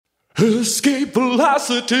Escape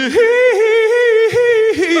velocity. Escape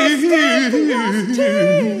velocity.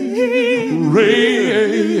 Radio.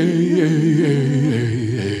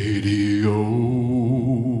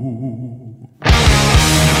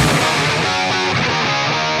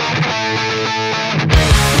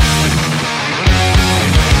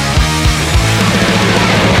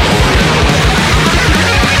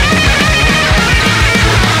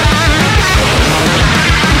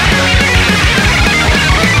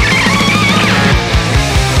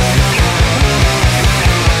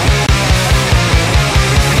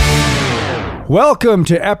 Welcome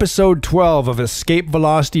to episode 12 of Escape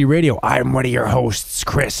Velocity Radio. I'm one of your hosts,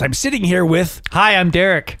 Chris. I'm sitting here with... Hi, I'm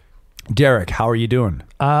Derek. Derek, how are you doing?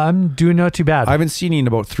 I'm doing not too bad. I haven't seen you in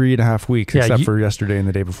about 3.5 weeks, except for yesterday and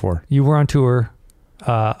the day before. You were on tour.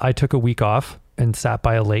 I took a week off and sat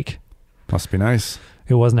by a lake. Must be nice.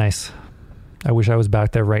 It was nice. I wish I was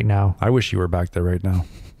back there right now. I wish you were back there right now.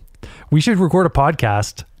 We should record a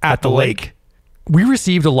podcast at the lake. We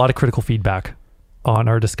received a lot of critical feedback on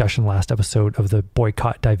our discussion last episode of the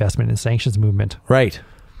boycott, divestment, and sanctions movement. Right.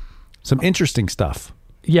 Some interesting stuff.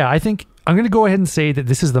 Yeah, I think I'm going to go ahead and say that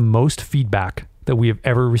this is the most feedback that we have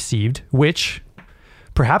ever received, which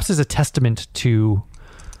perhaps is a testament to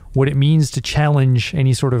what it means to challenge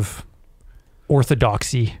any sort of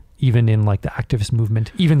orthodoxy, even in like the activist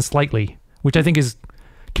movement, even slightly, which I think is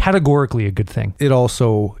categorically a good thing. It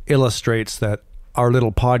also illustrates that our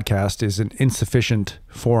little podcast is an insufficient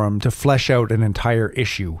forum to flesh out an entire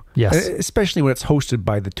issue. Yes. Especially when it's hosted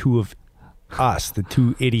by the two of us, the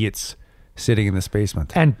two idiots sitting in this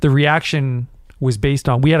basement. And the reaction was based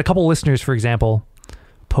on, we had a couple listeners, for example,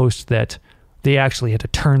 post that they actually had to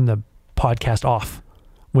turn the podcast off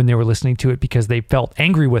when they were listening to it because they felt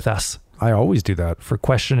angry with us. I always do that. For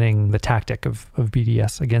questioning the tactic of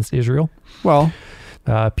BDS against Israel. Well,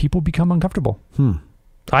 people become uncomfortable.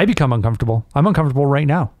 I become uncomfortable. I'm uncomfortable right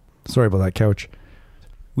now. Sorry about that, couch.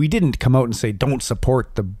 We didn't come out and say, don't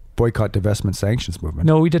support the boycott, divestment, sanctions movement.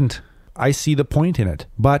 No, we didn't. I see the point in it,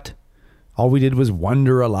 but all we did was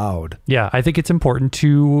wonder aloud. Yeah, I think it's important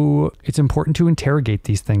to interrogate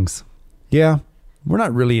these things. Yeah. We're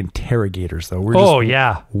not really interrogators, though. We're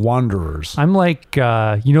just wanderers. I'm like,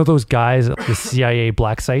 those guys at the CIA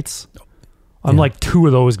black sites? I'm like two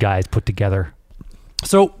of those guys put together.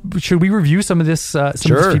 So should we review some of this, this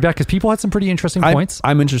feedback? Because people had some pretty interesting points.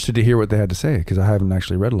 I'm interested to hear what they had to say because I haven't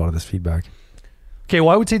actually read a lot of this feedback. Okay, well,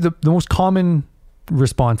 I would say the most common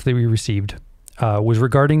response that we received was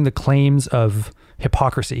regarding the claims of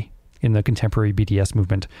hypocrisy in the contemporary BDS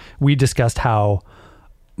movement. We discussed how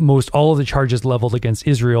most all of the charges leveled against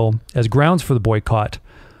Israel as grounds for the boycott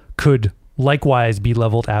could likewise be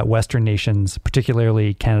leveled at Western nations,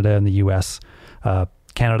 particularly Canada and the US.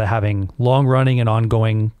 Canada having long-running and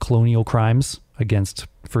ongoing colonial crimes against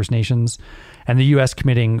First Nations, and the U.S.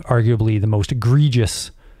 committing arguably the most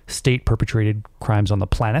egregious state-perpetrated crimes on the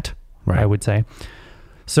planet, right. I would say.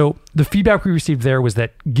 So the feedback we received there was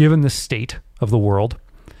that given the state of the world,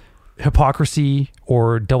 hypocrisy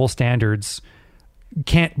or double standards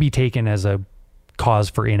can't be taken as a cause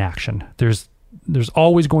for inaction. There's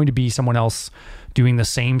always going to be someone else doing the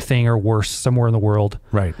same thing or worse somewhere in the world.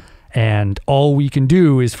 Right. And all we can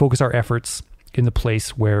do is focus our efforts in the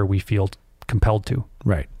place where we feel compelled to.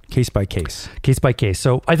 Right. Case by case. Case by case.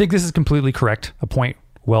 So I think this is completely correct. A point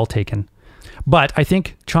well taken. But I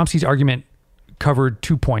think Chomsky's argument covered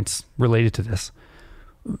 2 points related to this.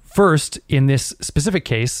 First, in this specific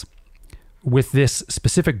case, with this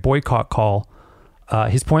specific boycott call,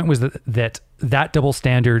 his point was that double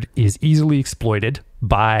standard is easily exploited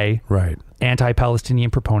by anti-Palestinian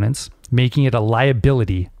proponents, making it a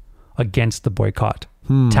liability against the boycott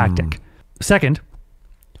tactic. Second,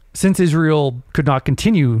 since Israel could not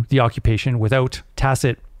continue the occupation without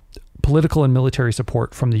tacit political and military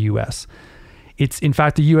support from the U.S., it's in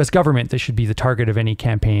fact the U.S. government that should be the target of any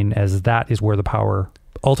campaign, as that is where the power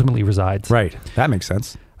ultimately resides. Right. That makes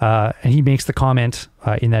sense. And he makes the comment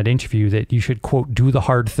in that interview that you should, quote, do the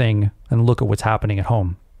hard thing and look at what's happening at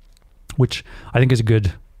home, which I think is a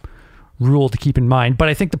good rule to keep in mind. But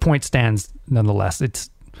I think the point stands nonetheless.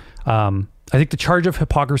 I think the charge of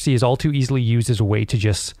hypocrisy is all too easily used as a way to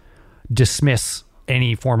just dismiss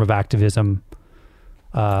any form of activism.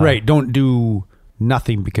 Right. Don't do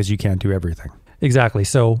nothing because you can't do everything. Exactly.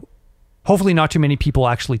 So hopefully not too many people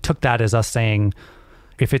actually took that as us saying,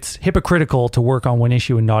 if it's hypocritical to work on one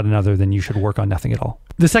issue and not another, then you should work on nothing at all.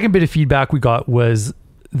 The second bit of feedback we got was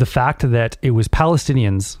the fact that it was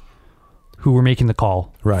Palestinians who were making the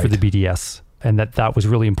call for the BDS, and that was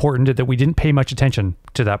really important, that we didn't pay much attention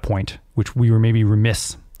to that point, which we were maybe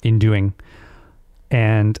remiss in doing.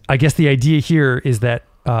 And I guess the idea here is that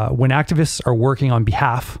when activists are working on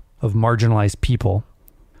behalf of marginalized people,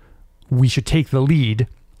 we should take the lead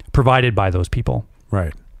provided by those people.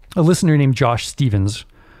 Right. A listener named Josh Stevens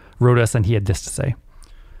wrote us, and he had this to say.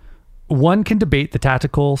 One can debate the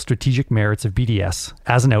tactical, strategic merits of BDS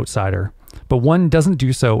as an outsider, but one doesn't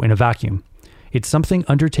do so in a vacuum. It's something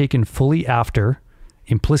undertaken fully after,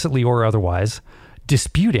 implicitly or otherwise,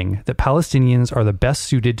 disputing that Palestinians are the best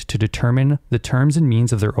suited to determine the terms and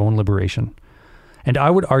means of their own liberation. And I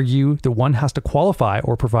would argue that one has to qualify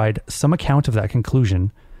or provide some account of that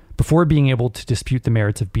conclusion before being able to dispute the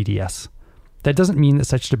merits of BDS. That doesn't mean that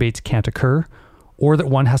such debates can't occur, or that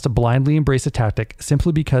one has to blindly embrace a tactic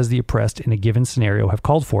simply because the oppressed in a given scenario have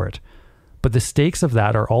called for it. But the stakes of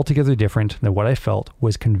that are altogether different than what I felt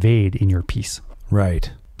was conveyed in your piece.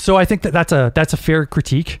 Right. So I think that that's a fair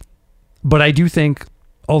critique, but I do think,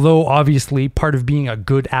 although obviously part of being a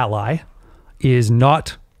good ally is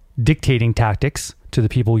not dictating tactics to the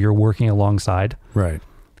people you're working alongside. Right.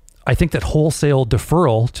 I think that wholesale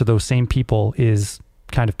deferral to those same people is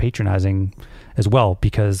kind of patronizing as well,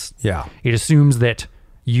 because it assumes that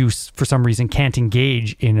you, for some reason, can't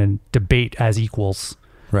engage in a debate as equals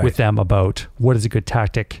with them about what is a good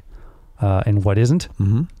tactic and what isn't.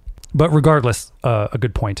 Mm-hmm. But regardless, a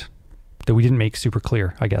good point that we didn't make super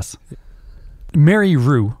clear, I guess. Mary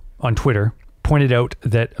Rue on Twitter pointed out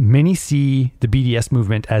that many see the BDS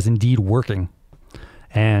movement as indeed working,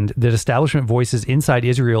 and that establishment voices inside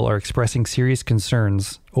Israel are expressing serious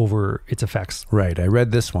concerns over its effects. Right. I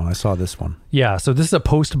read this one. I saw this one. Yeah. So this is a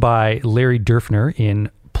post by Larry Durfner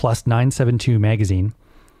in Plus 972 magazine.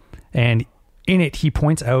 And in it, he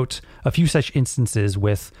points out a few such instances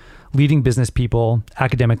with leading business people,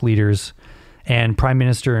 academic leaders, and Prime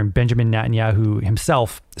Minister Benjamin Netanyahu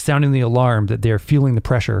himself sounding the alarm that they're feeling the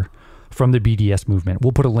pressure from the BDS movement.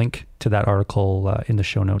 We'll put a link to that article in the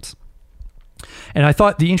show notes. And I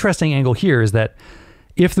thought the interesting angle here is that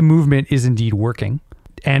if the movement is indeed working,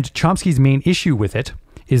 and Chomsky's main issue with it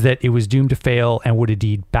is that it was doomed to fail and would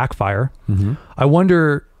indeed backfire, I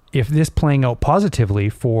wonder if this playing out positively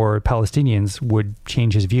for Palestinians would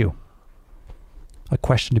change his view. A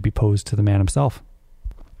question to be posed to the man himself.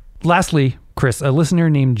 Lastly, Chris, a listener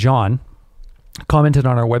named John commented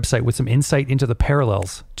on our website with some insight into the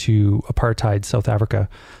parallels to apartheid South Africa.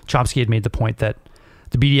 Chomsky had made the point that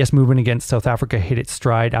the BDS movement against South Africa hit its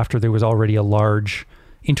stride after there was already a large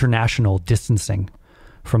international distancing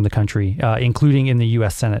from the country, including in the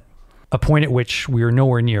U.S. Senate, a point at which we are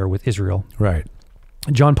nowhere near with Israel. Right.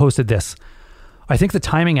 John posted this. I think the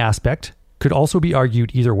timing aspect could also be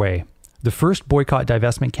argued either way. The first boycott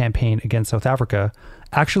divestment campaign against South Africa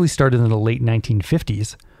actually started in the late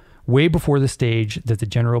 1950s, way before the stage that the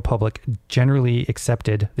general public generally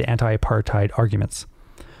accepted the anti-apartheid arguments.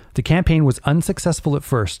 The campaign was unsuccessful at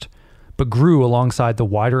first, but grew alongside the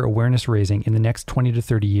wider awareness raising in the next 20 to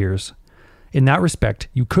 30 years. In that respect,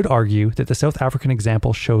 you could argue that the South African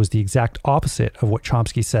example shows the exact opposite of what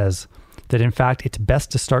Chomsky says, that in fact it's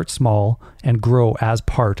best to start small and grow as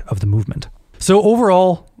part of the movement. So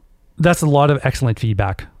overall, that's a lot of excellent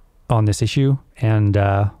feedback on this issue, and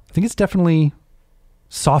I think it's definitely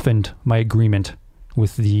softened my agreement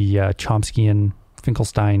with the Chomskyan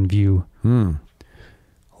Finkelstein view.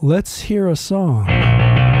 Let's hear a song. Don't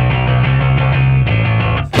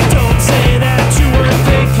say that you were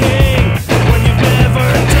thinking when you've never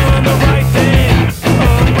done the right thing.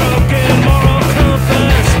 A broken moral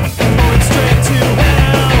compass going straight to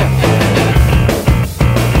hell.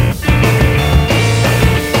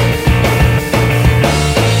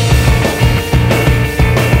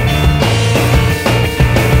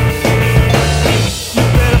 You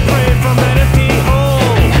better pray from that empty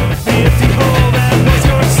hole, the empty hole that was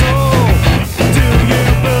your soul. Do you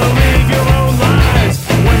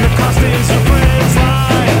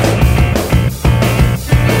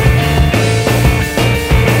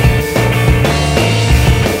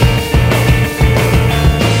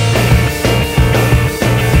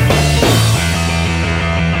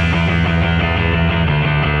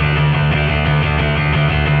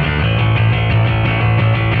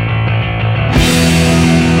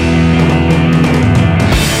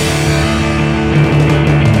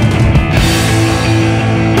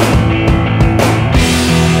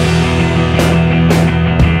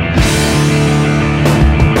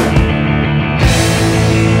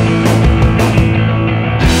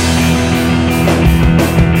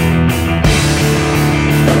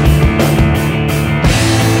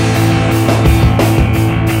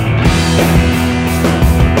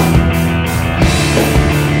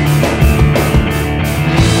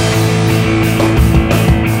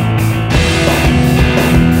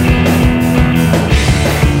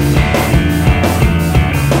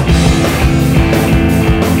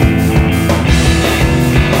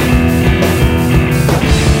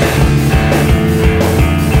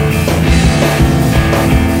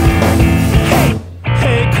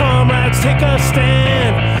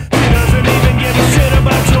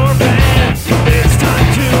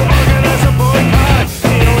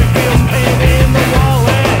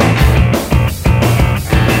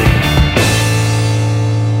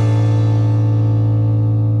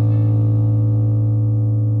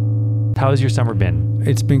How's your summer been?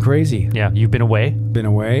 It's been crazy. Yeah, you've been away? Been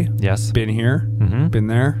away. Yes. Been here. Been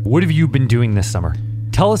there. What have you been doing this summer?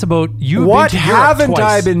 Tell us about you. What been to Europe haven't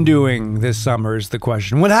twice. I been doing this summer is the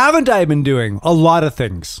question. What haven't I been doing? A lot of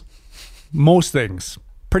things. Most things.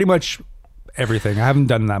 Pretty much everything. I haven't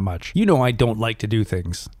done that much. You know I don't like to do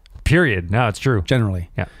things, Period. No, it's true.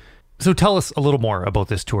 generally. Yeah. So tell us a little more about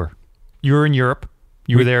this tour. You were in Europe.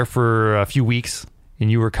 You were there for a few weeks, and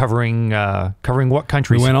you were covering what We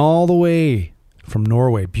countries? went all the way from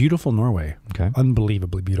Norway. Beautiful Norway. Okay.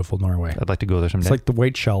 Unbelievably beautiful Norway. I'd like to go there someday. It's like the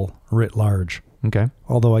white shell writ large. okay.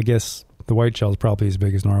 Although I guess the white shell is probably as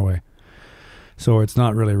big as Norway. So it's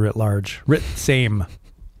not really writ large. Writ same.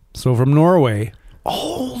 So from Norway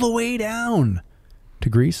all the way down to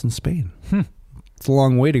Greece and Spain. It's a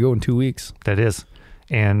long way to go in 2 weeks. That is.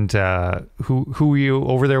 And who were you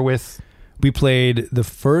over there with? We played the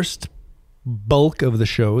first bulk of the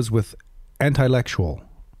shows with Antilectual,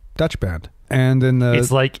 Dutch band. And then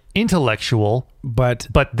It's like intellectual, but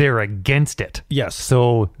they're against it. yes,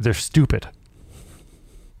 So they're stupid.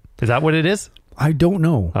 Is that what it is? I don't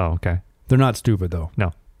know. Oh, okay. They're not stupid though.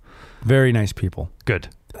 No. Very nice people. Good.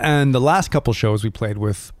 And the last couple shows we played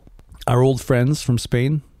with our old friends from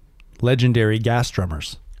Spain, legendary Gas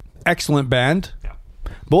Drummers. Excellent band. Yeah.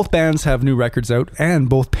 Both bands have new records out, and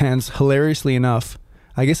both bands, hilariously enough,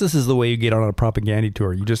 I guess this is the way you get on a propaganda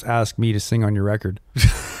tour. You just ask me to sing on your record.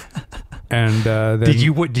 And then Did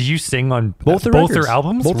you sing on Both their their records.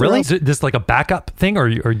 albums? Both their really? albums. Is this like a backup thing, or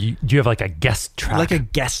do you have like a guest track? like a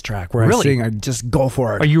guest track where Really? I sing, I just go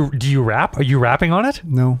for it. Do you rap? Are you rapping on it?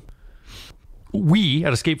 No. We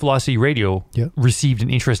at Escape Velocity Radio Yeah. received an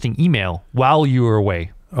interesting email while you were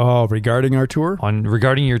away Oh, regarding our tour?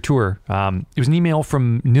 regarding your tour. It was an email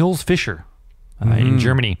from Nils Fischer in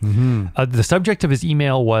Germany. The subject of his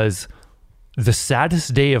email was "The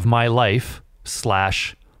saddest day of my life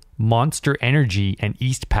 / Monster Energy and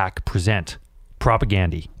Eastpak present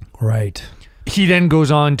Propagandy." Right. He then goes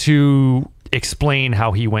on to explain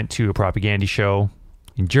how he went to a Propagandy show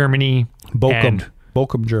in Germany and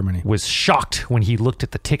Bochum, Germany. was shocked when he looked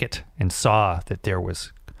at the ticket and saw that there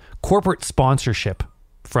was corporate sponsorship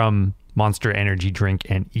from Monster Energy Drink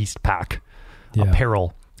and Eastpak Yeah.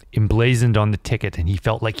 apparel emblazoned on the ticket, and he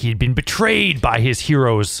felt like he had been betrayed by his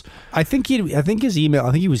heroes. I think his email,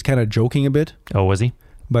 I think he was kind of joking a bit, Oh, was he?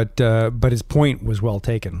 but his point was well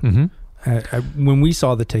taken. When we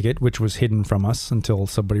saw the ticket, which was hidden from us until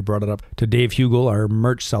somebody brought it up to Dave Hugel, our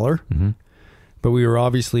merch seller, but we were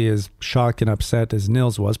obviously as shocked and upset as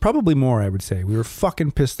Nils was, probably more, I would say. We were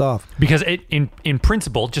fucking pissed off. Because in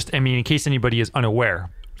principle, in case anybody is unaware,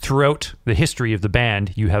 throughout the history of the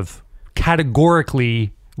band, you have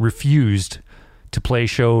categorically refused to play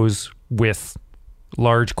shows with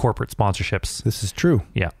large corporate sponsorships. This is true.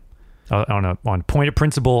 Yeah, on point of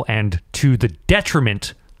principle and to the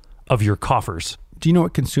detriment of your coffers. Do you know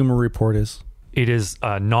what Consumer Report is? It is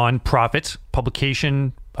a non-profit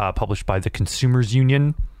publication published by the Consumers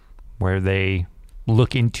Union, where they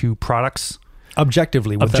look into products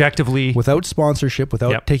Objectively. Without sponsorship,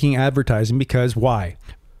 without Yep. taking advertising, because why?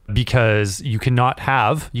 because you cannot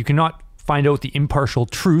find out the impartial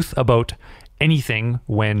truth about anything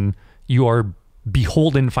when you are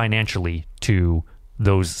beholden financially to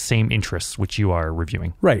those same interests which you are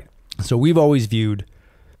reviewing. Right. So we've always viewed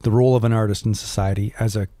the role of an artist in society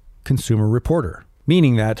as a consumer reporter,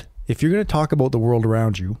 meaning that if you're going to talk about the world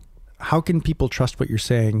around you, how can people trust what you're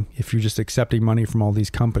saying if you're just accepting money from all these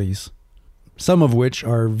companies, some of which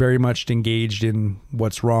are very much engaged in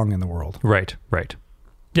what's wrong in the world? Right.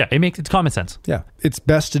 Yeah, it's common sense. Yeah. It's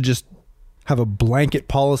best to just have a blanket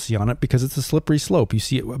policy on it because it's a slippery slope. You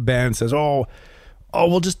see a band says, oh,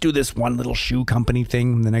 we'll just do this one little shoe company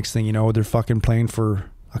thing. And the next thing you know, they're fucking playing for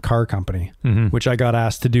a car company, which I got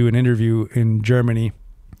asked to do an interview in Germany,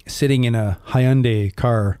 sitting in a Hyundai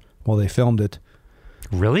car while they filmed it,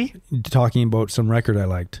 Really? talking about some record I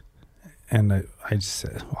liked. And I just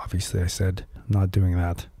said, obviously I said, I'm not doing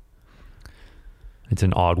that. It's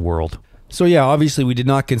an odd world. So yeah, obviously we did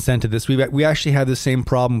not consent to this. We actually had the same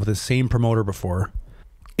problem with the same promoter before.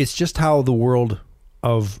 It's just how the world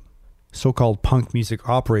of so-called punk music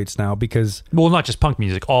operates now, because Well, not just punk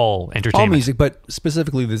music, all entertainment. all music, but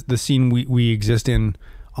specifically the scene we exist in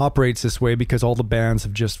operates this way because all the bands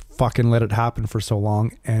have just fucking let it happen for so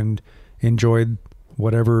long and enjoyed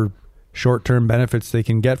whatever short-term benefits they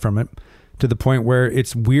can get from it, to the point where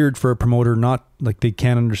it's weird for a promoter, not like they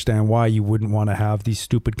can't understand why you wouldn't want to have these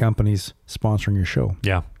stupid companies sponsoring your show.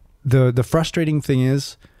 Yeah. The frustrating thing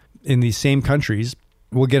is, in these same countries,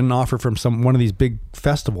 we'll get an offer from one of these big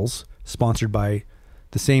festivals sponsored by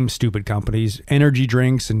the same stupid companies, energy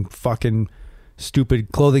drinks and fucking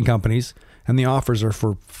stupid clothing companies, and the offers are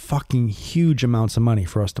for fucking huge amounts of money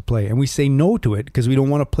for us to play. And we say no to it because we don't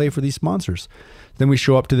want to play for these sponsors. Then we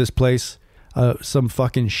show up to this place, some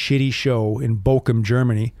fucking shitty show in Bochum,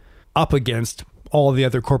 Germany, up against all the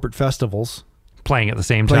other corporate festivals. Playing at the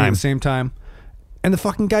same Playing time. at the same time. And the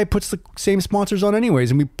fucking guy puts the same sponsors on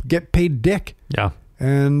anyways, and we get paid dick. Yeah.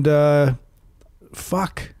 And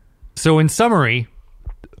fuck. So in summary,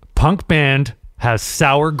 punk band has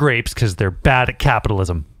sour grapes because they're bad at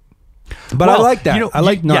capitalism. But Well, I like that. you know, I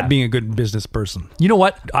like not yeah. being a good business person. You know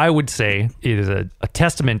what? I would say it is a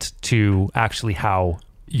testament to actually how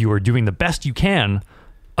you are doing the best you can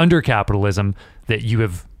under capitalism, that you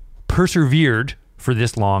have persevered for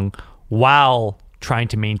this long while trying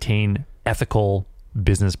to maintain ethical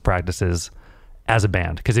business practices as a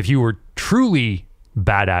band. Because if you were truly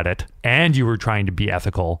bad at it and you were trying to be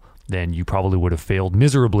ethical, then you probably would have failed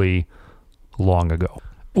miserably long ago.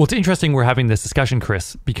 Well, it's interesting we're having this discussion,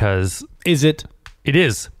 Chris, because Is it? it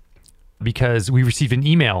is, because we received an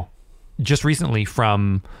email just recently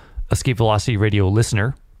from Escape Velocity Radio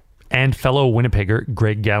listener and fellow Winnipegger,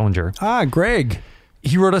 Greg Gallinger. Ah, Greg.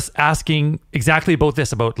 He wrote us asking exactly about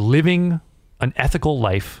this, about living an ethical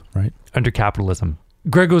life Right. under capitalism.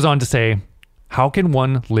 Greg goes on to say, how can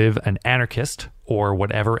one live an anarchist or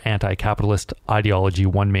whatever anti-capitalist ideology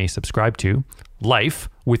one may subscribe to life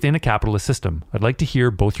within a capitalist system? I'd like to hear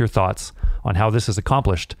both your thoughts on how this is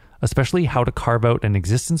accomplished, especially how to carve out an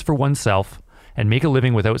existence for oneself and make a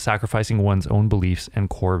living without sacrificing one's own beliefs and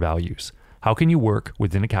core values. How can you work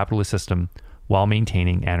within a capitalist system while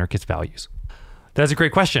maintaining anarchist values? That's a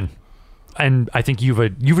great question. And I think you've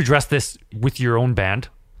addressed this with your own band.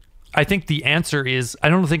 I think the answer is, I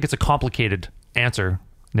don't think it's a complicated answer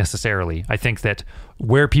necessarily. I think that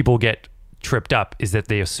where people get tripped up is that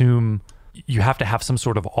they assume you have to have some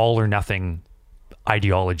sort of all or nothing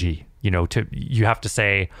ideology. You have to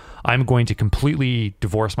say, I'm going to completely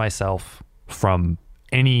divorce myself from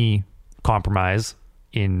any compromise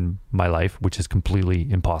in my life, which is completely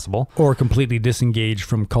impossible. Or completely disengaged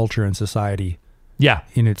from culture and society Yeah.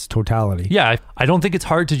 in its totality. Yeah. I don't think it's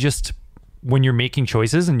hard to just, when you're making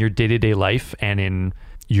choices in your day-to-day life and in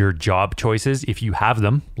your job choices, if you have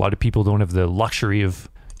them, a lot of people don't have the luxury of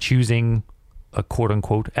choosing a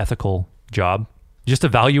quote-unquote ethical job. Just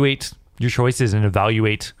evaluate your choices and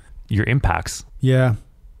evaluate your impacts. Yeah.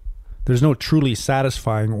 There's no truly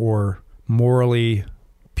satisfying or morally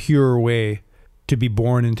pure way to be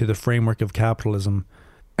born into the framework of capitalism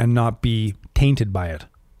and not be tainted by it.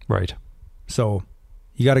 Right. So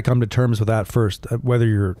you got to come to terms with that first, whether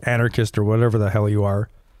you're anarchist or whatever the hell you are.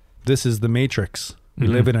 This is the matrix. We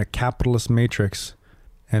live in a capitalist matrix,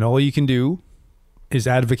 and all you can do is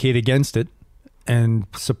advocate against it and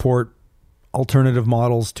support alternative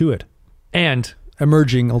models to it, And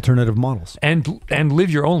emerging alternative models. and live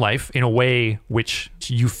your own life in a way which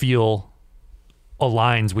you feel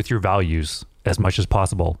aligns with your values as much as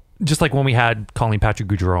possible. Just like when we had Colleen Patrick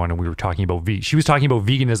Goudreau on and we were talking about she was talking about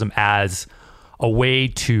veganism as a way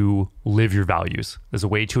to live your values, as a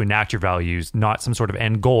way to enact your values, not some sort of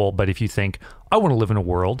end goal. But if you think, I want to live in a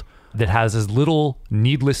world that has as little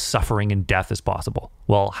needless suffering and death as possible,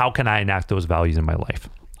 well, how can I enact those values in my life?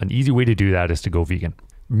 An easy way to do that is to go vegan.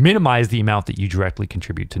 Minimize the amount that you directly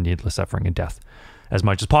contribute to needless suffering and death as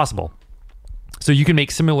much as possible. So you can make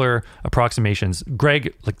similar approximations.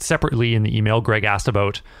 Greg, like separately in the email, Greg asked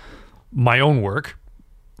about my own work,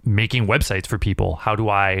 making websites for people. How do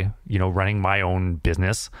I, running my own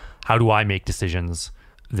business, how do I make decisions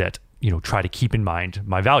that, try to keep in mind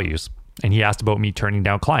my values? And he asked about me turning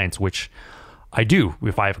down clients, which I do.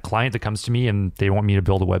 If I have a client that comes to me and they want me to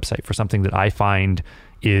build a website for something that I find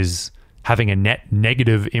is having a net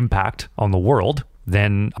negative impact on the world,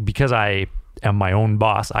 then because I am my own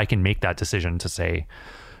boss, I can make that decision to say,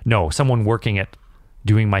 no, someone working at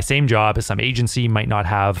doing my same job as some agency might not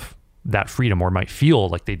have that freedom or might feel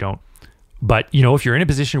like they don't. But, if you're in a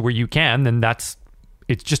position where you can, then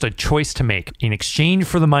it's just a choice to make. In exchange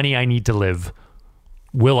for the money I need to live,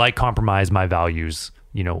 will I compromise my values,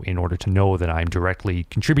 in order to know that I'm directly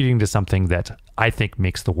contributing to something that I think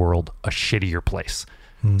makes the world a shittier place?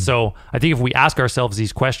 So I think if we ask ourselves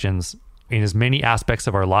these questions in as many aspects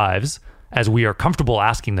of our lives as we are comfortable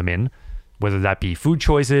asking them in, whether that be food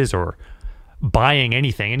choices or buying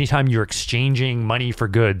anything, anytime you're exchanging money for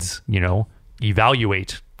goods,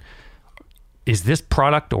 evaluate, is this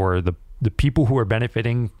product or the people who are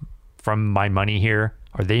benefiting from my money here,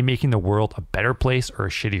 are they making the world a better place or a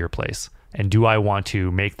shittier place? And do I want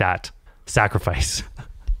to make that sacrifice?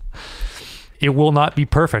 It will not be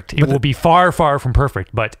perfect. It will be far, far from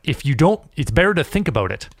perfect. But if you don't, it's better to think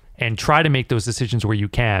about it and try to make those decisions where you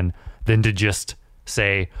can than to just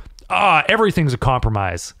say, everything's a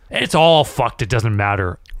compromise. It's all fucked. It doesn't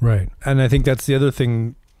matter. Right. And I think that's the other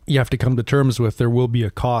thing you have to come to terms with. There will be a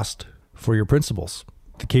cost for your principles.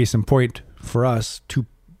 The case in point for us, two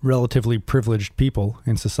relatively privileged people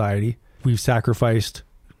in society, we've sacrificed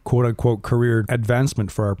quote unquote career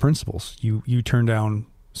advancement for our principles. You turn down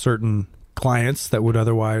certain clients that would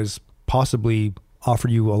otherwise possibly offer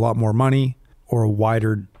you a lot more money or a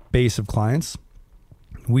wider base of clients.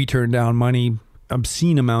 We turn down money,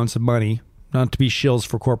 obscene amounts of money, not to be shills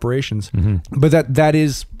for corporations, but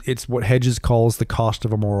it's what Hedges calls the cost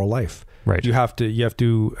of a moral life. Right. You have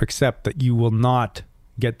to accept that you will not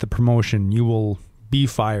get the promotion. You will be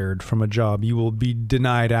fired from a job. You will be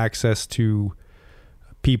denied access to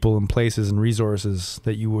people and places and resources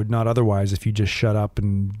that you would not otherwise if you just shut up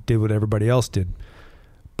and did what everybody else did.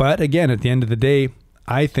 But again, at the end of the day,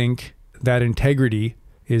 I think that integrity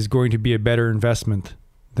is going to be a better investment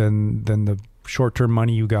than the short-term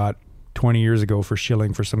money you got 20 years ago for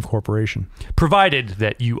shilling for some corporation. Provided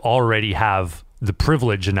that you already have the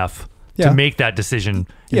privilege enough Yeah. to make that decision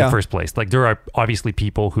in Yeah. the first place. Like, there are obviously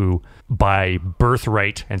people who, by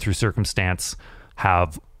birthright and through circumstance,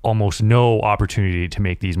 have almost no opportunity to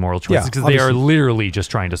make these moral choices Yeah, because they are obviously. literally just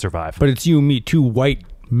trying to survive. But it's you and me, two white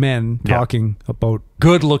men Yeah. talking about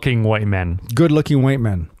Good-looking white men. good-looking white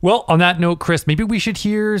men. Well, on that note, Chris, maybe we should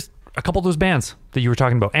hear a couple of those bands that you were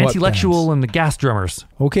talking about. What Antilectual bands? and the Gas Drummers.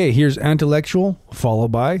 Okay, here's Antilectual,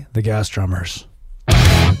 followed by the Gas Drummers.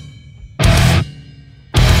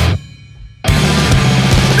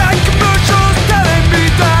 Night commercials telling me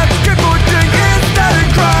that skateboarding is dead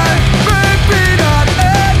and crime. Maybe not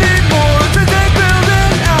anymore since they're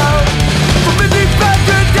building out. From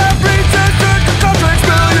independent every center to contracts,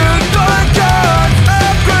 billion-dollar jobs.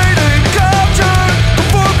 Upgrading culture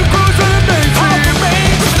before we cruise on the mainstream.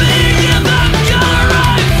 Thinking about your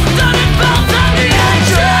life, done it felt on the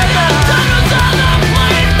edge. Tunnels on the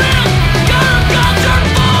playing field, counterculture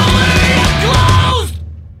fully closed.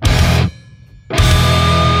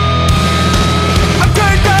 I'm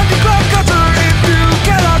going down the cloud culture. If you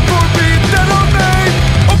cannot forbid that on me,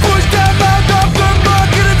 or push them out of the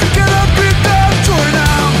market if you cannot beat them, join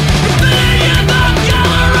now. Thinking about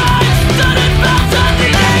your life, done it felt on the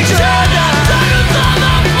edge. Tunnels on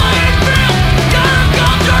the playing field,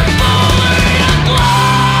 counterculture fully closed.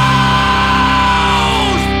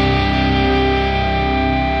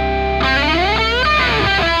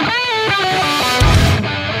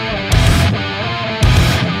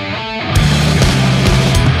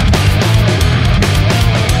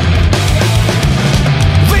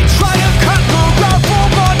 They try to cut the route for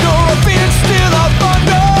wonder, being still up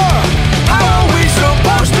under. How are we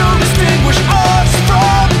supposed to distinguish us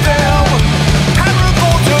from them? And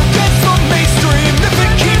revolt against the mainstream if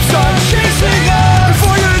it keeps on chasing us.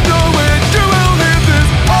 Before you know it, you will leave this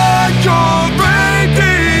on your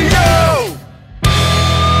radio.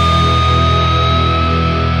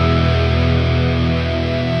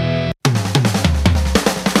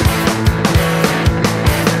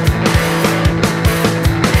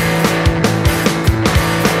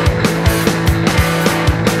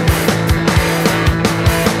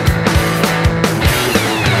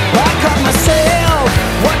 I caught myself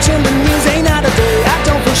watching the news, ain't not a day I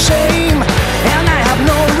don't feel shame, and I have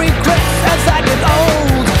no regrets as I get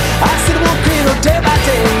old. I see the world cradle day by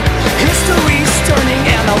day. History's turning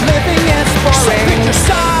and the living is boring. So pick your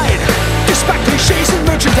side, despite cliches and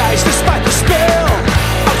merchandise, despite the spell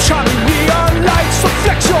of charming neon lights. So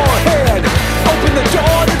flex your head, open the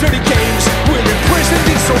door to dirty games. We're imprisoned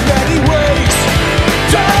in so many ways.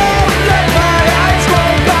 Don't let my eyes go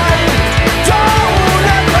blind. Don't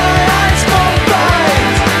let my eyes go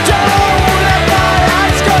blind. Don't let my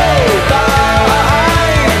eyes go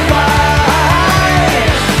blind.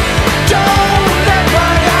 Don't let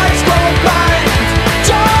my eyes go blind.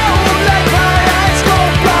 Don't let my eyes go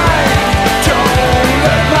blind. Don't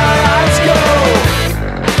let my eyes go.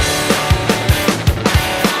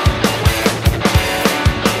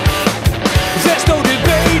 There's no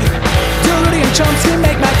debate. Dirty and chumps can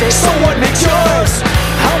make my day. So what makes yours?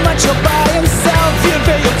 How much you buy and sell? The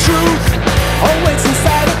veil of truth always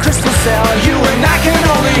inside a crystal cell. You and I can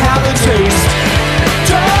only have a taste.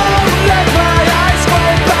 Don't let my eyes go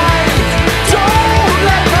blind. Don't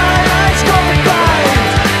let my eyes go blind.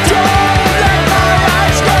 Don't let my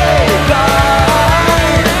eyes go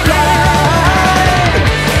blind. Blind.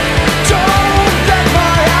 Don't let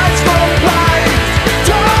my eyes go blind.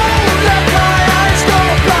 Don't let my eyes go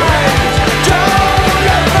blind. Don't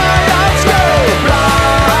let my eyes go blind.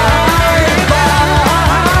 Blind.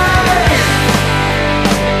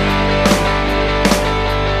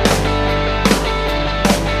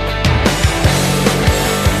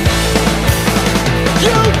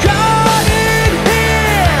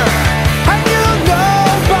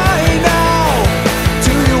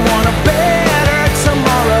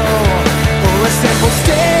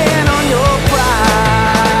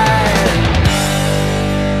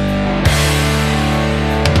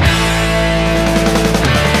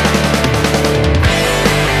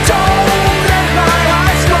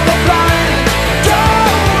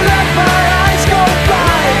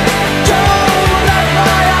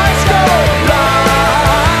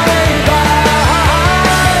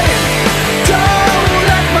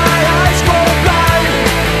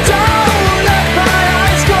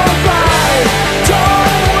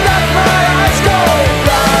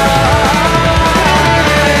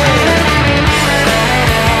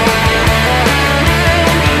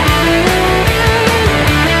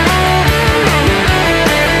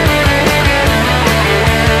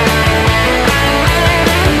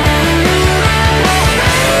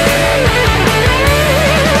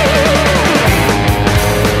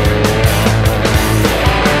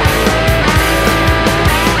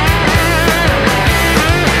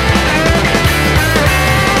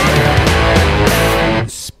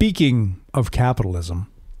 speaking of capitalism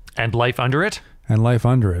And life under it? and life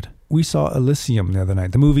under it, we saw Elysium the other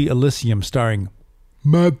night. The movie Elysium starring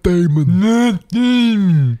Matt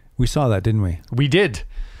Damon. We saw that, didn't we? We did.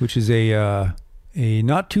 Which is a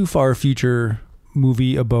not too far future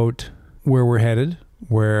movie about where we're headed,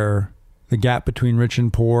 where the gap between rich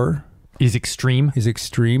and poor Is extreme. is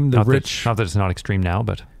extreme. The Not rich, that it's not extreme now,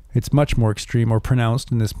 but it's much more extreme or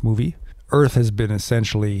pronounced in this movie. Earth has been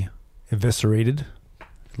essentially eviscerated.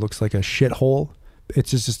 It looks like a shithole.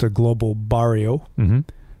 It's just a global barrio,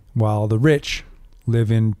 while the rich live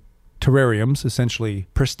in terrariums, essentially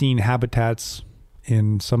pristine habitats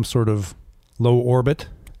in some sort of low orbit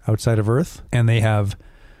outside of Earth, and they have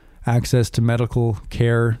access to medical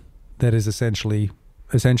care that is essentially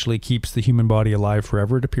keeps the human body alive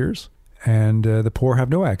forever, it appears. And the poor have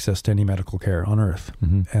no access to any medical care on Earth.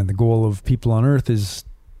 And the goal of people on Earth is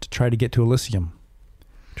to try to get to Elysium,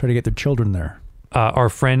 try to get their children there.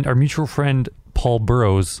 our mutual friend Paul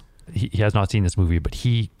Burrows, he has not seen this movie, but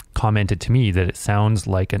he commented to me that it sounds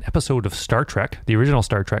like an episode of Star Trek, the original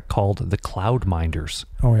Star Trek, called The Cloudminders,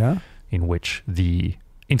 Oh, yeah? in which the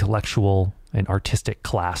intellectual and artistic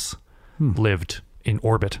class lived in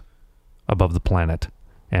orbit above the planet,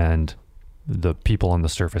 and the people on the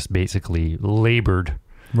surface basically labored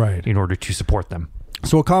Right. in order to support them.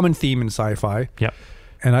 So a common theme in sci-fi. Yep.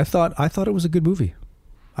 And I thought it was a good movie.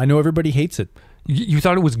 I know everybody hates it. You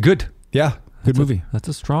thought it was good. Yeah, good movie. That's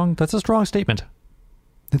a strong statement.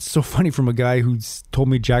 It's so funny from a guy who's told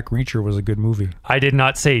me Jack Reacher was a good movie. I did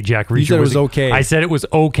not say Jack Reacher said it was okay. I said it was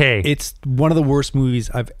okay. It's one of the worst movies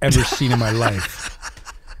I've ever seen in my life.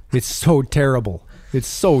 It's so terrible. It's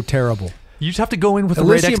so terrible. You just have to go in with the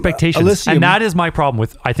Elysium- right expectations. Elysium- And that is my problem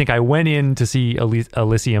with, I think I went in to see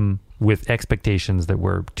Elysium with expectations that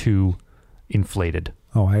were too inflated.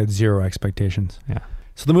 Oh, I had zero expectations. Yeah.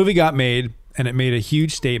 So the movie got made, and it made a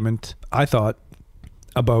huge statement, I thought,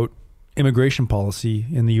 about immigration policy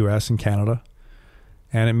in the U.S. and Canada.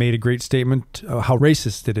 And it made a great statement how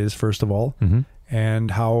racist it is, first of all,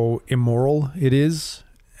 and how immoral it is,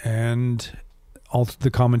 and also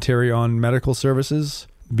the commentary on medical services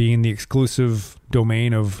being the exclusive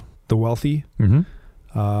domain of the wealthy.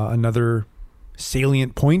 Another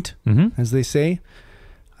salient point, as they say.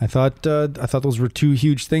 I thought those were two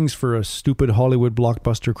huge things for a stupid Hollywood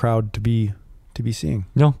blockbuster crowd to be seeing.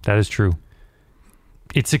 No, that is true.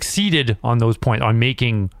 It succeeded on those points, on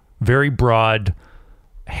making very broad,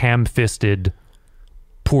 ham-fisted,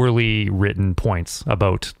 poorly written points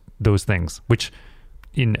about those things, which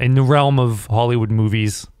in the realm of Hollywood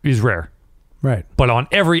movies is rare. Right. But on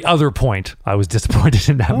every other point, I was disappointed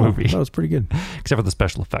in that movie. That was pretty good. Except for the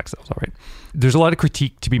special effects. That was all right. There's a lot of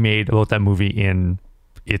critique to be made about that movie in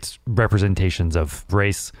its representations of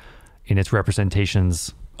race, in its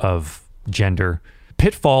representations of gender,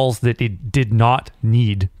 pitfalls that it did not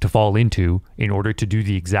need to fall into in order to do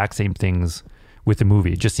the exact same things with the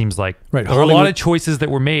movie. It just seems like Right. there are a lot Hollywood- of choices that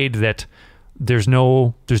were made that there's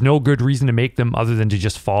no good reason to make them other than to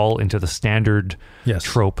just fall into the standard Yes.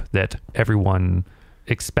 trope that everyone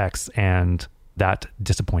expects, and that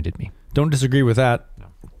disappointed me. Don't disagree with that.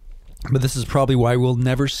 But this is probably why we'll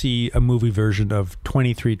never see a movie version of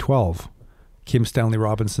 2312, Kim Stanley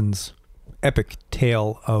Robinson's epic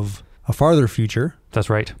tale of a farther future That's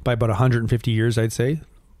right. by about 150 years, I'd say.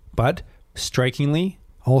 But strikingly,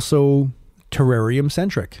 also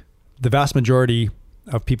terrarium-centric. The vast majority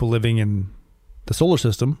of people living in the solar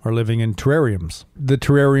system are living in terrariums. The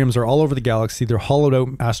terrariums are all over the galaxy. They're hollowed out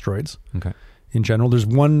asteroids Okay. in general. There's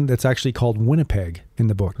one that's actually called Winnipeg in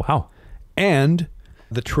the book. Wow. And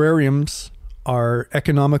the terrariums are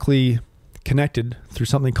economically connected through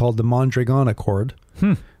something called the Mondragon Accord,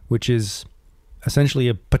 which is essentially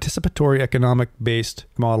a participatory economic-based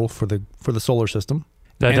model for the solar system.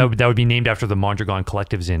 And That would be named after the Mondragon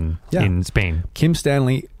collectives in Spain. Kim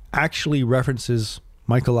Stanley actually references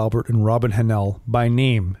Michael Albert and Robin Hennell by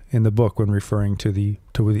name in the book when referring to the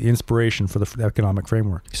inspiration for the economic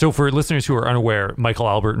framework. So for listeners who are unaware, Michael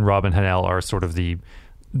Albert and Robin Hennell are sort of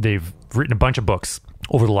they've written a bunch of books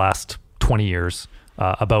over the last 20 years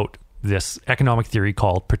about this economic theory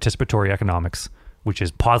called participatory economics, which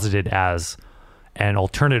is posited as an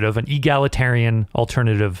alternative, an egalitarian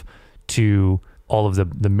alternative to all of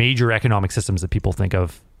the major economic systems that people think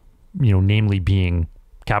of, namely being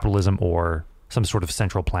capitalism or some sort of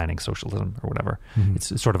central planning socialism or whatever.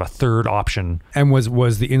 It's sort of a third option. And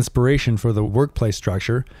was the inspiration for the workplace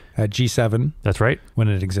structure at G7 That's right. when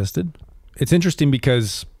it existed. It's interesting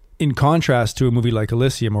because in contrast to a movie like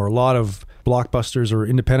Elysium or a lot of blockbusters or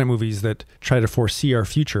independent movies that try to foresee our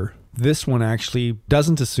future, this one actually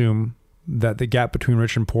doesn't assume that the gap between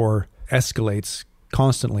rich and poor escalates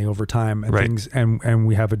constantly over time, and Right. things, and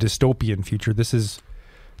we have a dystopian future. This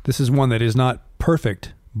is one that is not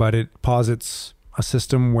perfect, but it posits a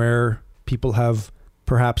system where people have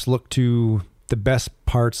perhaps looked to the best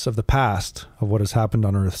parts of the past of what has happened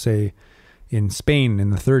on Earth, say in Spain in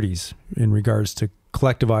the 30s, in regards to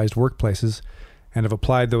collectivized workplaces, and have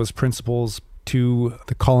applied those principles to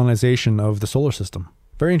the colonization of the solar system.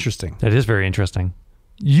 Very interesting. That is very interesting.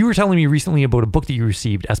 You were telling me recently about a book that you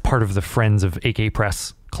received as part of the Friends of AK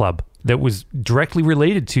Press Club that was directly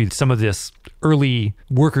related to some of this early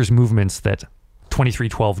workers' movements that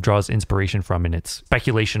 2312 draws inspiration from in its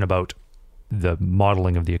speculation about the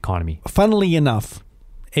modeling of the economy. Funnily enough,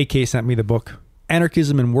 AK sent me the book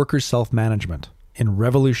Anarchism and Workers' Self-Management in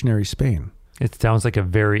Revolutionary Spain. It sounds like a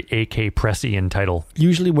very AK Pressian title.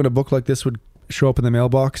 Usually when a book like this would show up in the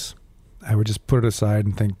mailbox, I would just put it aside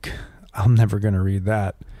and think, I'm never going to read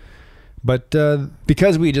that. But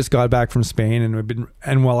because we just got back from Spain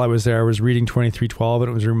and while I was there, I was reading 2312,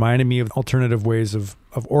 and it was reminding me of alternative ways of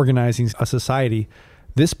organizing a society.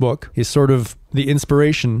 This book is sort of the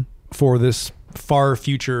inspiration for this far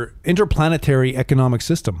future interplanetary economic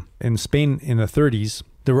system. In Spain in the 30s,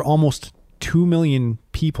 there were almost 2 million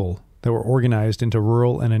people that were organized into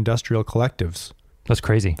rural and industrial collectives. That's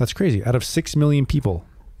crazy. That's crazy. Out of 6 million people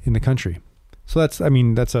in the country. So that's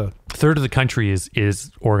a third of the country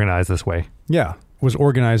is organized this way. Yeah, was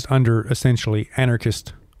organized under essentially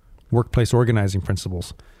anarchist workplace organizing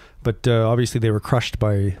principles. But obviously they were crushed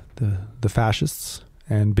by the fascists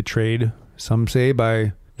and betrayed, some say,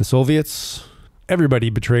 by the Soviets. Everybody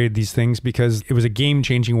betrayed these things because it was a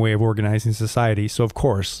game-changing way of organizing society. So, of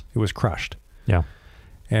course, it was crushed. Yeah.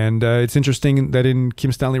 And it's interesting that in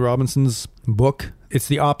Kim Stanley Robinson's book, it's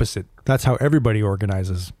the opposite. That's how everybody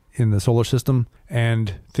organizes in the solar system.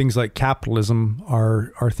 And things like capitalism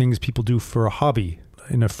are things people do for a hobby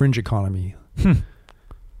in a fringe economy.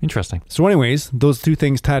 Interesting. So anyways, those two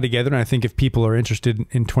things tie together. And I think if people are interested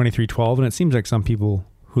in 2312, and it seems like some people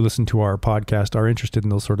who listen to our podcast are interested in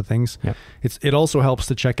those sort of things, Yep. it also helps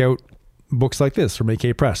to check out books like this from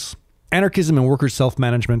AK Press. Anarchism and Workers'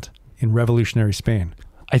 Self-Management in Revolutionary Spain.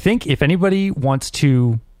 I think if anybody wants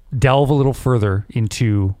to delve a little further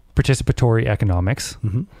into participatory economics,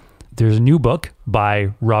 there's a new book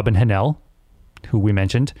by Robin Hanel, who we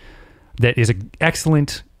mentioned, that is an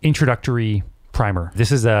excellent introductory primer.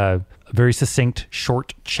 This is a very succinct,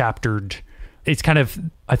 short chaptered. It's kind of,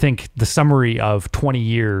 I think, the summary of 20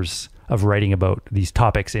 years of writing about these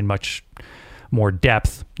topics in much more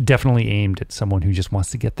depth, definitely aimed at someone who just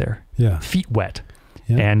wants to get their feet wet.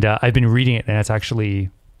 Yeah. And I've been reading it, and it's actually,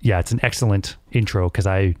 it's an excellent intro because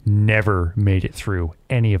I never made it through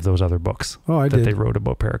any of those other books I that did. they wrote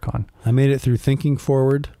about Paracon. I made it through Thinking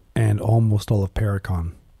Forward and almost all of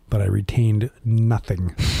Paracon, but I retained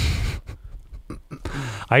nothing.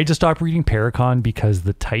 I had to stop reading Paracon because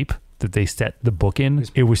the type that they set the book in,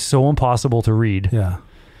 it was so impossible to read. Yeah.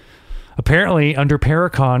 Apparently, under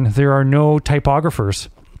Paracon, there are no typographers.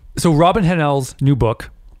 So Robin Hanel's new book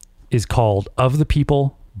is called Of the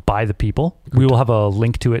People, By the People. We will have a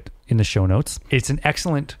link to it in the show notes. It's an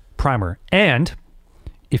excellent primer. And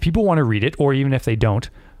if people want to read it, or even if they don't,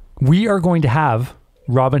 we are going to have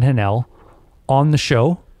Robin Hanel on the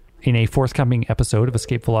show in a forthcoming episode of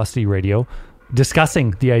Escape Velocity Radio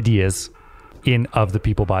discussing the ideas in Of the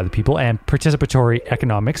People, By the People and participatory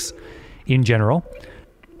economics in general.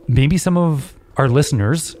 Maybe some of our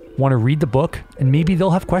listeners want to read the book and maybe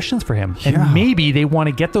they'll have questions for him. Yeah. And maybe they want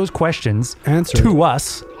to get those questions Answered. to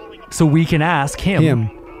us so we can ask him,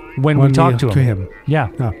 when we When talk we- to him. to him. Yeah.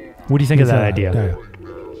 Yeah. What do you think of that idea? Yeah.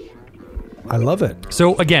 I love it.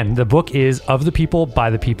 So again, the book is Of the People, By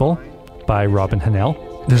the People by Robin Hanel.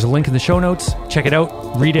 There's a link in the show notes. Check it out.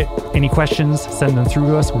 Read it. Any questions, send them through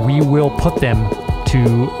to us. We will put them to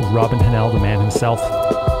Robin Hanel, the man himself,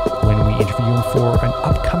 when we interview him for an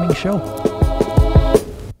upcoming show.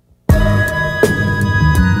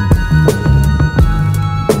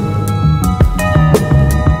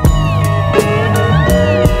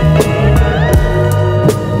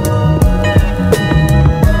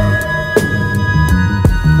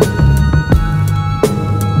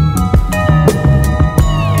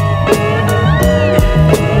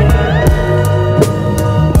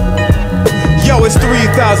 Yo, it's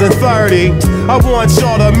 3030. I want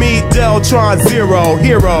y'all to meet Deltron Zero,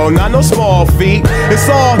 hero, not no small feat. It's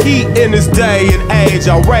all heat in this day and age.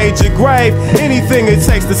 I'll rage your grave, anything it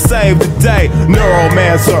takes to save the day.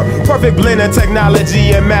 Neuromancer, perfect blend of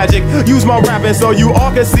technology and magic. Use my rapping so you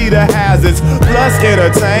all can see the hazards. Plus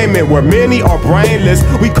entertainment where many are brainless.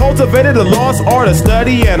 We cultivated the lost art of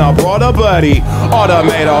study and I brought a buddy.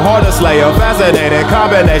 Automator, harder slayer, fascinating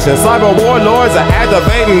combination. Cyber warlords are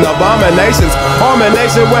activating abominations.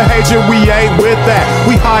 Harmonation with hatred, we ain't with that.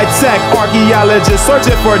 We high-tech archaeologists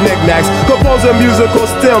searching for knickknacks. Composing musical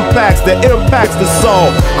stem packs that impacts the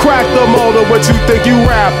soul. Crack the mold of what you think you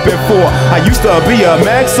rapping for. I used to be a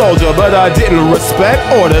mag soldier, but I didn't respect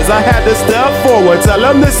orders. I had to step forward, tell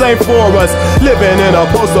them this ain't for us. Living in a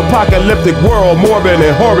post-apocalyptic world, morbid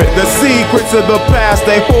and horrid. The secrets of the past,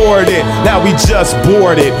 they hoard it. Now we just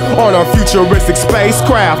boarded on our futuristic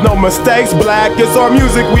spacecraft. No mistakes, black, it's our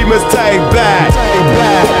music we must take back.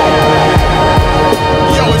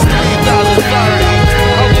 Yo, it's 3030.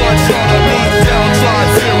 I want y'all to meet Deltron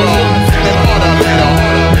Zero and Automator.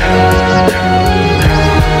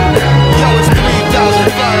 Yo, it's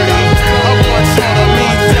 3030. I want y'all to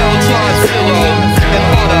meet Deltron Zero and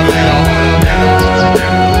Automator.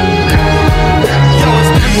 Yo,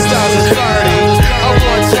 it's 3030. I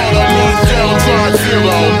want y'all to meet Deltron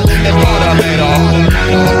Zero and Automator.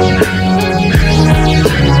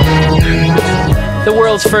 The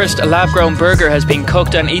world's first lab-grown burger has been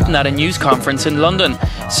cooked and eaten at a news conference in London.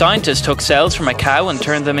 Scientists took cells from a cow and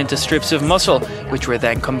turned them into strips of muscle, which were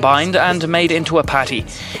then combined and made into a patty.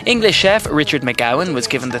 English chef Richard McGowan was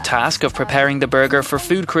given the task of preparing the burger for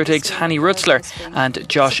food critics Hanny Rutzler and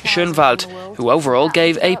Josh Schoenwald, who overall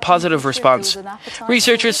gave a positive response.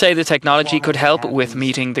 Researchers say the technology could help with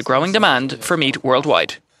meeting the growing demand for meat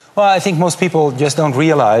worldwide. Well, I think most people just don't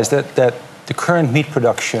realize that the current meat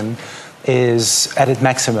production is at its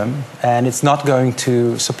maximum, and it's not going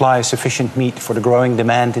to supply sufficient meat for the growing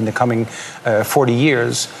demand in the coming 40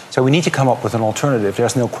 years. So we need to come up with an alternative,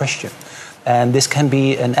 there's no question. And this can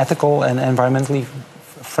be an ethical and environmentally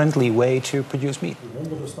friendly way to produce meat.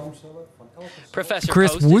 Professor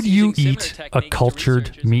Chris, Post is would you using eat similar a techniques to cultured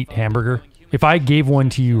researchers meat involved. hamburger? If I gave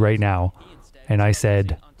one to you right now and I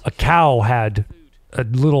said a cow had a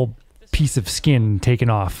little piece of skin taken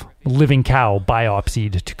off, a living cow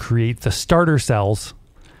biopsied to create the starter cells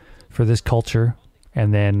for this culture,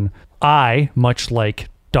 and then I, much like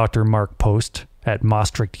Dr. Mark Post at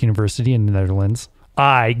Maastricht University in the Netherlands,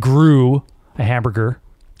 I grew a hamburger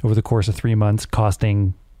over the course of 3 months,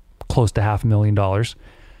 costing close to $500,000.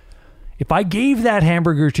 If I gave that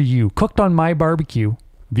hamburger to you, cooked on my barbecue,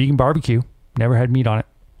 vegan barbecue, never had meat on it,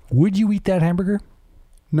 would you eat that hamburger?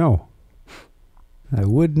 No, I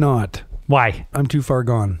would not. Why? I'm too far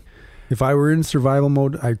gone. If I were in survival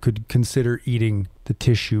mode, I could consider eating the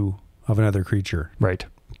tissue of another creature. Right.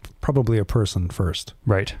 Probably a person first.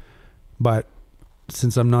 Right. But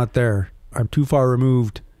since I'm not there, I'm too far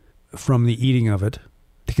removed from the eating of it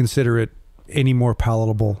to consider it any more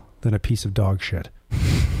palatable than a piece of dog shit.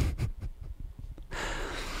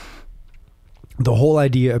 The whole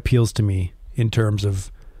idea appeals to me in terms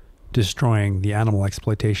of destroying the animal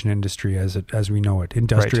exploitation industry as we know it,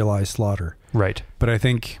 industrialized slaughter. Right. But I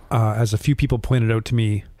think, as a few people pointed out to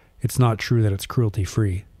me, it's not true that it's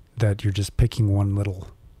cruelty-free, that you're just picking one little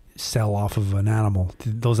cell off of an animal.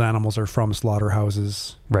 Those animals are from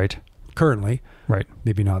slaughterhouses Right. currently, Right.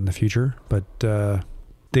 maybe not in the future, but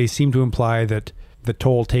they seem to imply that the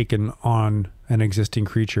toll taken on an existing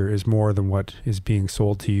creature is more than what is being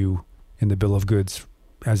sold to you in the bill of goods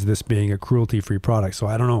as this being a cruelty-free product. So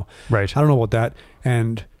I don't know. Right. I don't know about that.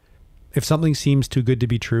 And if something seems too good to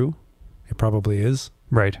be true, it probably is.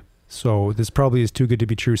 Right. So this probably is too good to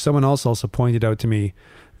be true. Someone else also pointed out to me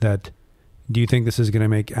that, do you think this is going to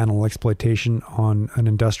make animal exploitation on an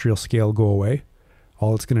industrial scale go away?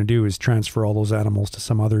 All it's going to do is transfer all those animals to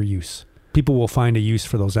some other use. People will find a use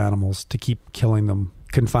for those animals to keep killing them,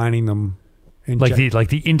 confining them. Like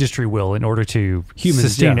the industry will, in order to Humans,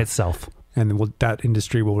 sustain yeah. itself. And that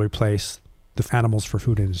industry will replace the animals for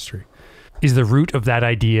food industry. Is the root of that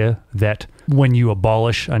idea that when you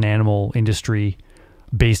abolish an animal industry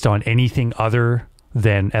based on anything other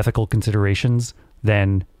than ethical considerations,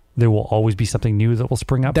 then there will always be something new that will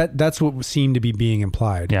spring up? That's what seemed to be being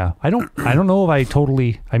implied. Yeah. I don't know if I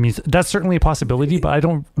totally, I mean, that's certainly a possibility, but I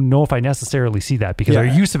don't know if I necessarily see that, because our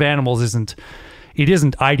use of animals isn't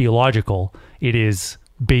ideological. It is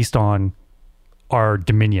based on our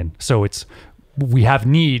dominion. So we have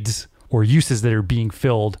needs or uses that are being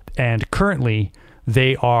filled, and currently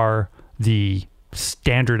they are the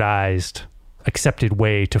standardized, accepted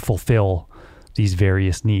way to fulfill these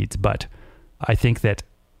various needs. But I think that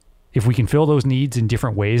if we can fill those needs in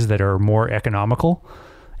different ways that are more economical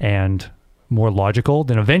and more logical,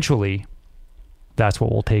 then eventually that's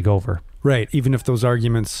what will take over. Right. Even if those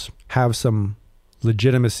arguments have some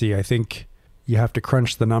legitimacy, I think you have to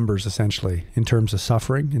crunch the numbers essentially in terms of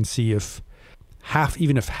suffering and see if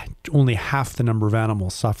even if only half the number of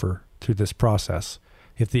animals suffer through this process,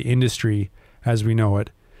 if the industry as we know it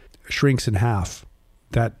shrinks in half,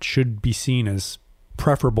 that should be seen as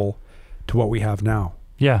preferable to what we have now.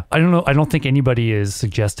 Yeah. I don't know. I don't think anybody is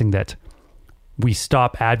suggesting that we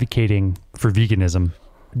stop advocating for veganism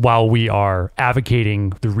while we are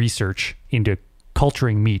advocating the research into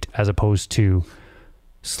culturing meat as opposed to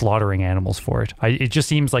slaughtering animals for it. It just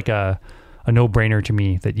seems like a no-brainer to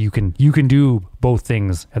me that you can do both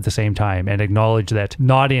things at the same time and acknowledge that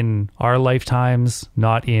not in our lifetimes,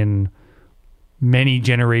 not in many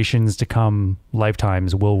generations to come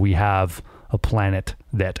lifetimes will we have a planet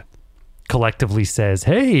that collectively says,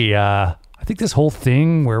 hey, I think this whole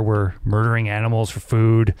thing where we're murdering animals for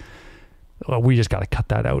food, we just got to cut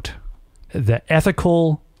that out. The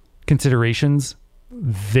ethical considerations,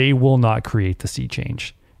 they will not create the sea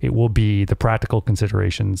change. It will be the practical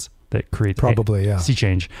considerations that create the sea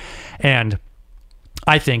change. And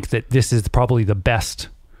I think that this is probably the best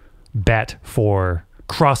bet for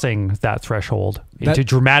crossing that threshold into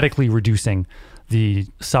dramatically reducing the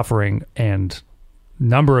suffering and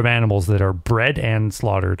number of animals that are bred and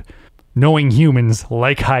slaughtered. Knowing humans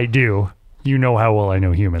like I do, you know how well I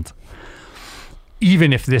know humans.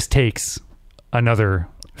 Even if this takes another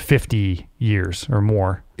 50 years or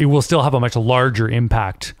more, it will still have a much larger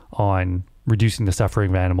impact on reducing the suffering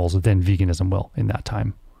of animals than veganism will in that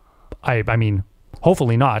time. I mean,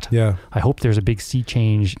 hopefully not. Yeah. I hope there's a big sea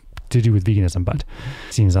change to do with veganism, but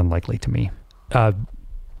it seems unlikely to me.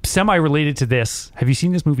 Semi-related to this, have you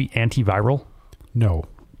seen this movie Antiviral? No.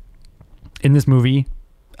 In this movie,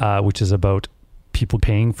 which is about people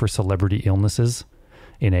paying for celebrity illnesses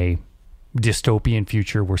in a dystopian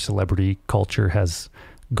future where celebrity culture has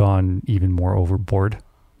gone even more overboard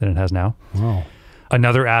than it has now. Wow.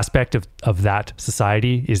 Another aspect of that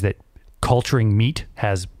society is that culturing meat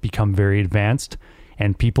has become very advanced,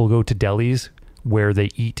 and people go to delis where they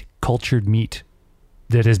eat cultured meat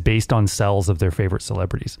that is based on cells of their favorite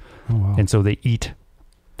celebrities. Oh, wow. And so they eat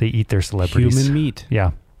their celebrities. Human meat.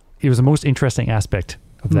 Yeah. It was the most interesting aspect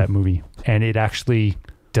of that movie, and it actually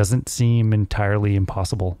doesn't seem entirely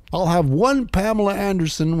impossible. I'll have one Pamela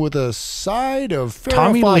Anderson with a side of Farrah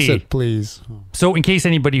Tommy Fawcett, Lee, please. So in case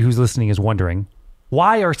anybody who's listening is wondering,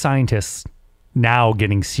 why are scientists now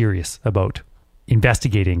getting serious about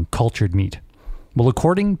investigating cultured meat? Well,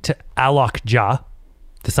 according to Alok Jha,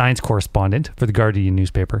 the science correspondent for the Guardian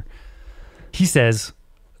newspaper, he says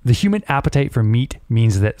the human appetite for meat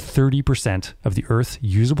means that 30% of the Earth's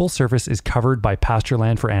usable surface is covered by pasture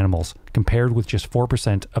land for animals, compared with just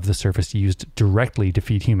 4% of the surface used directly to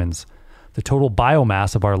feed humans. The total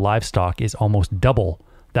biomass of our livestock is almost double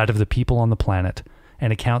that of the people on the planet,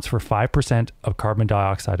 and accounts for 5% of carbon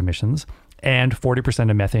dioxide emissions and 40%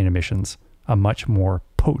 of methane emissions, a much more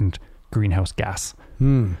potent greenhouse gas.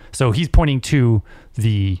 So he's pointing to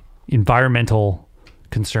the environmental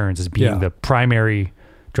concerns as being the primary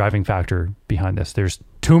driving factor behind this. There's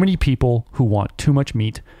too many people who want too much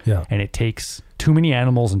meat, and it takes too many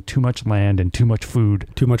animals and too much land and too much food,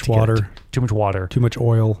 too much water, too much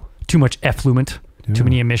oil, too much effluent, too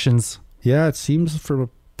many emissions. Yeah, it seems from a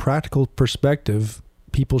practical perspective,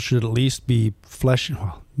 people should at least be fleshing,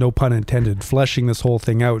 well, no pun intended, fleshing this whole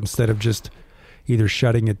thing out instead of just either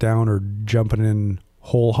shutting it down or jumping in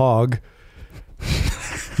whole hog.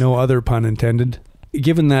 No other pun intended.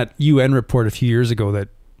 Given that UN report a few years ago that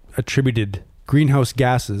attributed greenhouse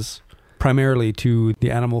gases primarily to the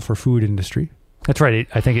animal for food industry. That's right.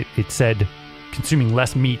 I think it said consuming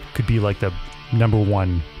less meat could be like the number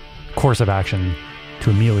one course of action to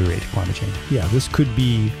ameliorate climate change. Yeah, this could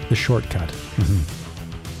be the shortcut.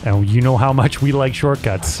 Mm-hmm. And you know how much we like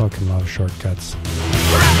shortcuts. I fucking love shortcuts.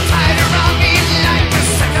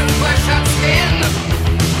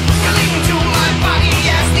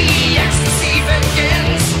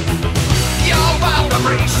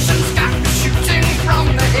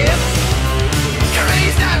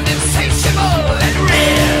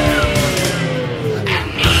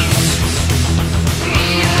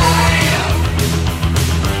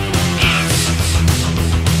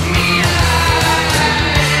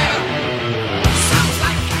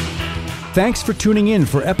 Thanks for tuning in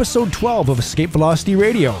for episode 12 of Escape Velocity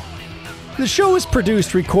Radio. The show is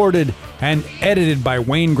produced, recorded, and edited by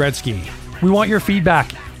Wayne Gretzky. We want your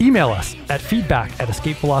feedback. Email us at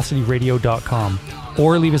feedback@escapevelocityradio.com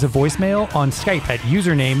or leave us a voicemail on Skype at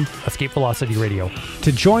username Escape Velocity Radio.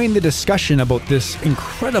 To join the discussion about this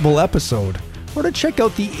incredible episode, or to check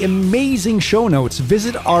out the amazing show notes,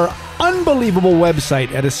 visit our unbelievable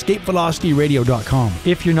website at escapevelocityradio.com.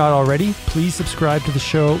 If you're not already, please subscribe to the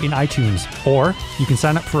show in iTunes, or you can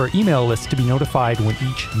sign up for our email list to be notified when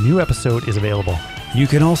each new episode is available. You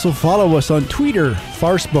can also follow us on Twitter,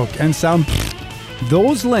 Farcebook, and Sound.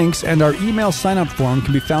 Those links and our email sign-up form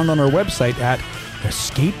can be found on our website at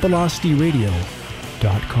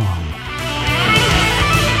escapevelocityradio.com.